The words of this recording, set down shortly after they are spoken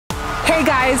Hey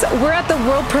guys, we're at the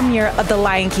world premiere of The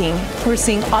Lion King. We're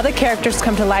seeing all the characters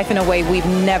come to life in a way we've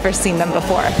never seen them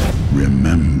before.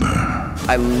 Remember.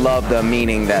 I love the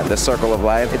meaning that the circle of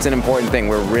life, it's an important thing.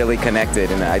 We're really connected,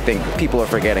 and I think people are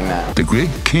forgetting that. The great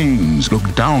kings look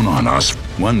down on us.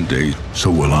 One day,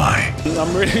 so will I.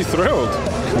 I'm really thrilled.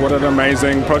 What an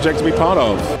amazing project to be part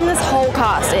of. This whole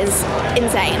cast is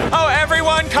insane. Oh,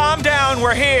 everyone calm down,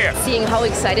 we're here. Seeing how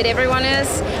excited everyone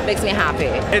is makes me happy.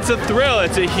 It's a thrill,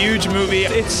 it's a huge movie.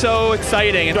 It's so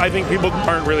exciting. I think people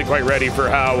aren't really quite ready for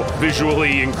how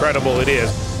visually incredible it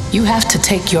is. You have to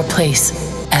take your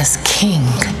place as king.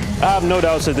 I have no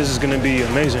doubts that this is going to be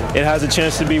amazing. It has a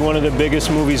chance to be one of the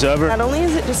biggest movies ever. Not only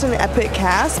is it just an epic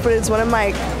cast, but it's one of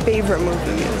my favorite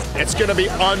movies. It's going to be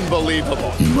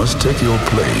unbelievable. You must take your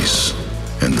place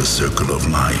in the circle of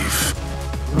life.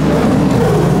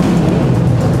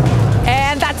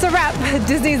 And that's a wrap.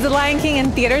 Disney's The Lion King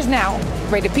in theaters now.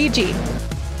 Rated PG.